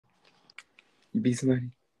You beat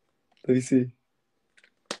somebody? Let me see.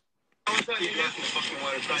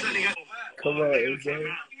 Come on, Enzo. Oh,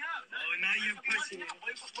 now you're pushing it.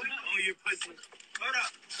 Oh, you're pushing it. Hold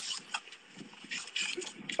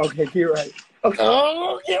up. Okay, get right. Okay.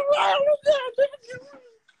 Oh, get right.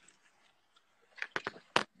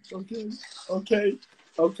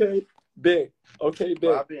 Okay. Bet. Okay,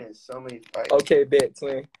 bet. I've been in so many fights. Okay, bet,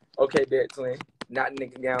 twin. Okay, bet, twin. Not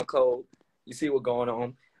nigga down cold. You see what's going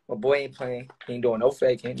on. My boy ain't playing. He ain't doing no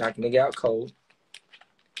faking. Knocking nigga out cold.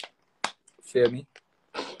 Feel me?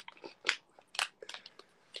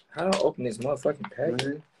 How do I open this motherfucking pack?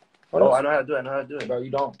 Oh, I know how to do it. Bro,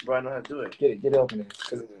 you don't. Bro, I know how to do it. Get it open it.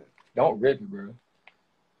 Don't rip it, bro.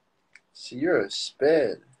 See, you're a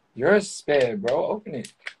sped. You're a sped, bro. Open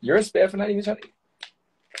it. You're a sped for not even trying to...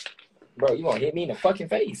 Bro, you gonna hit me in the fucking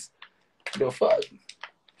face. The fuck?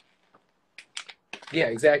 Yeah,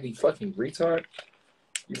 exactly. Fucking retard.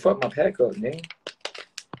 You fucked my pack up, man.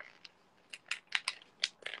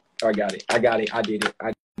 Oh, I got it. I did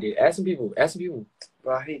it. Ask some people.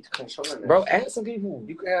 Bro, I hate controlling that. Bro, ask some people.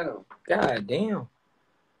 You can have them. God damn.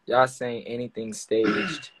 Y'all saying anything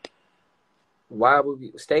staged. Why would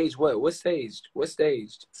we... Staged what? What staged? What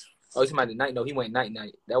staged? Oh, he's about the night. No, he went night.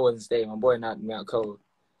 That wasn't staged. My boy knocked me out cold.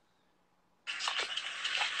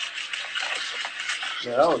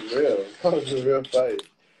 Yeah, that was real. That was a real fight.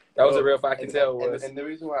 That was a real fight. I can tell it was. And the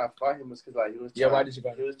reason why I fought him was because, like, he was trying, yeah, why did you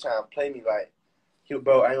fight him? He was trying to play me, like,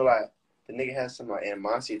 bro, I ain't gonna lie. The nigga has some, like,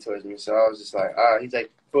 animosity towards me, so I was just like, all right. He's like,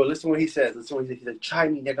 bro, listen to what he says. He's like, try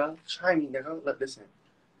me, nigga. Look, listen.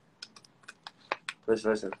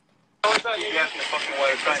 Listen. Oh, I thought you got the fucking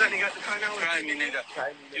water. Try me, nigga.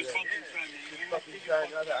 You fucking try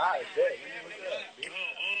me. All right, bet.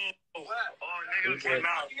 Oh, nigga came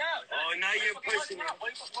out. Oh, now you're pushing it.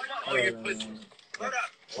 Oh, you're pushing it. Hold up.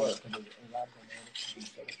 What?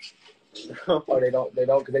 Oh, they don't,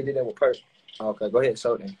 because they did that with Perk. Okay, go ahead,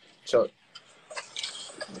 show it.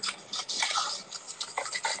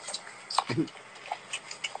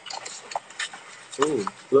 Ooh.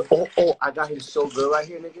 Look, oh, I got him so good right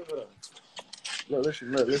here, nigga. Look,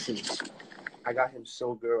 listen. I got him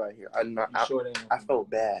so good right here. I felt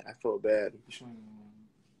bad.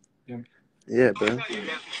 Yeah, bro. Try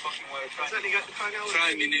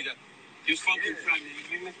me, nigga. You fucking try me.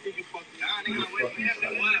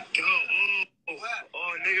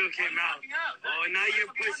 Oh, nigga came out. Oh, now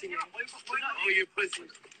you're pushing it. Oh, you're pushing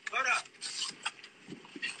it. Hold up.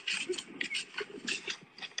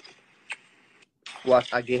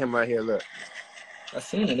 Watch, I get him right here, look. I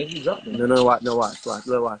seen it, nigga, you dropped it. No, watch. Look,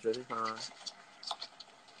 watch, ready?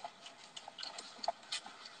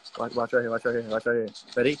 Watch right here.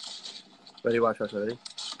 Ready, watch, ready?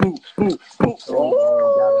 Boom.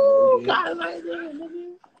 Oh, got him right there,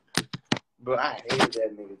 nigga. Bro, I hated that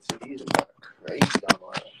nigga too. He's crazy,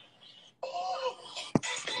 dog.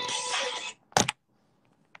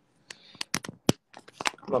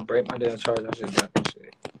 I'm gonna break my damn charge. I should got this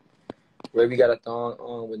shit. Wavy got a thong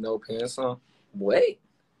on with no pants on. Wait.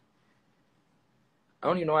 I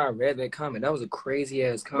don't even know why I read that comment. That was a crazy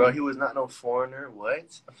ass comment. Bro, he was not no foreigner.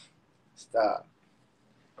 What? Stop.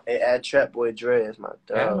 Hey, add Trap Boy Dre as my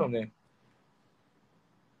dog. I don't know, man.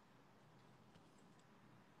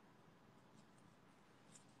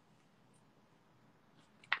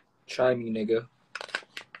 Try me, nigga.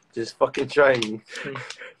 Just fucking try me.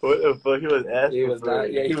 What the fuck? He was asking. He was for not.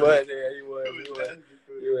 it. Yeah, he was.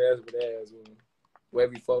 He was asking for that ass woman.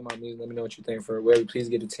 Wavy, follow my music. Let me know what you think for it. Wavy, please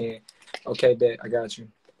get a 10. Okay, bet. I got you.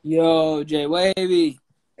 Yo, J Wavy.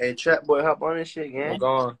 Hey, Trap Boy, hop on this shit, gang. I'm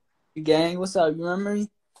gone. Gang, what's up? You remember me?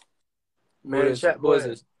 Man, Trap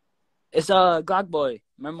Boy. It's Glock Boy.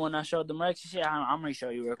 Remember when I showed them Rex and shit? I'm gonna show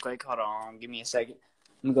you real quick. Hold on, give me a second.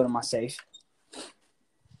 Let me go to my safe.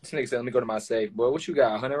 This nigga said, let me go to my safe. Boy, what you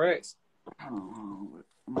got? 100 racks?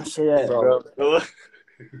 My shit at, bro.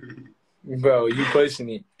 Bro, you pushing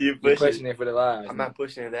it. You pushing it for the lives. I'm not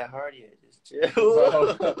pushing it that hard yet. Just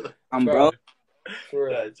chill. I'm broke. For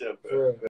real. Chill, bro.